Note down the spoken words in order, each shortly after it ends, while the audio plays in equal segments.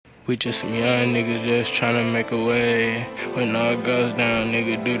We just some young niggas just tryna make a way. When all goes down,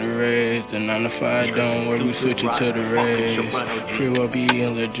 nigga do the raids. The 9 to 5 don't work, we switch it to the raids. Free YB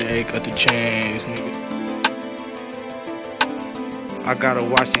and Lil J got the chains, nigga. I gotta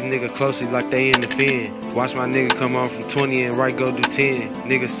watch these niggas closely like they in the fin. Watch my nigga come on from 20 and right go do 10.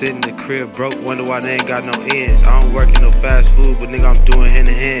 Niggas sit in the crib broke, wonder why they ain't got no ends. I don't work in no fast food, but nigga I'm doing hand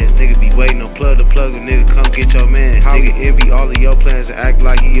in hands. Nigga be waiting on plug to plug, and nigga come get your man. Nigga envy all of your plans and act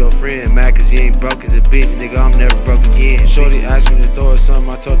like he your friend. Mad cause you ain't broke as a bitch, nigga I'm never broke again. Shorty asked me to throw her something,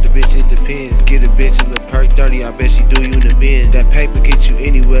 I told the bitch it depends. Get a bitch a little perk 30, I bet she do you in the bins. That paper get you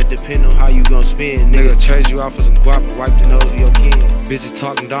anywhere, depend on how you gon' spend. Nigga trade you off for some guap and wipe the nose of your kin. Bitches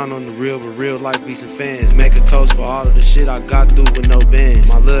talking down on the real, but real life be some fans. Make a toast for all of the shit I got through with no bands.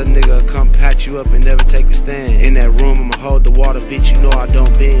 My little nigga come patch you up and never take a stand. In that room I'ma hold the water, bitch, you know I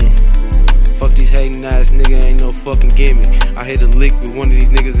don't bend. Fuck these hating ass nigga, ain't no fucking gimmick. I hit a lick with one of these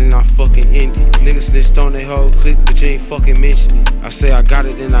niggas and I fucking end it. Niggas snitched on they whole clique, but you ain't fucking mention it. I say I got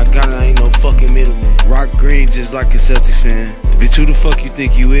it, then I got it, I ain't no fucking middleman. Rock green just like a Celtics fan. Bitch, who the fuck you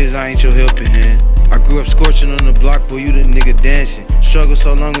think you is? I ain't your helping hand. I grew up scorching on the block, boy, you the nigga dancing. Struggle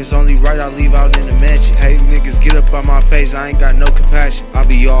so long, it's only right I leave out in the mansion. Hey, niggas, get up on my face, I ain't got no compassion. I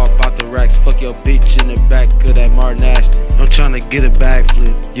be all about the racks, fuck your bitch in the back of that Martin Ashton. I'm tryna get a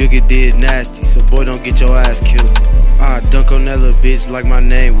backflip, you'll get dead nasty, so boy, don't get your ass killed. I dunk on that little bitch like my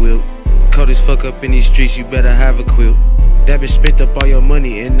name Will. Cold as fuck up in these streets, you better have a quilt. That bitch spent up all your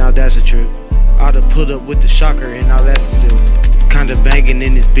money, and now that's a trip. I'd have put up with the shocker, and now that's a silk. Kinda banging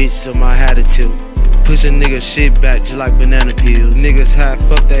in this bitch, so I had a tilt. Push a nigga shit back just like banana peels. Niggas had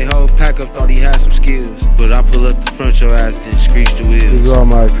fucked they whole pack up, thought he had some skills. But I pull up the front, your ass then Skreetch the Wheels. This is all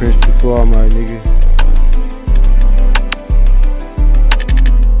my Prince to all my nigga.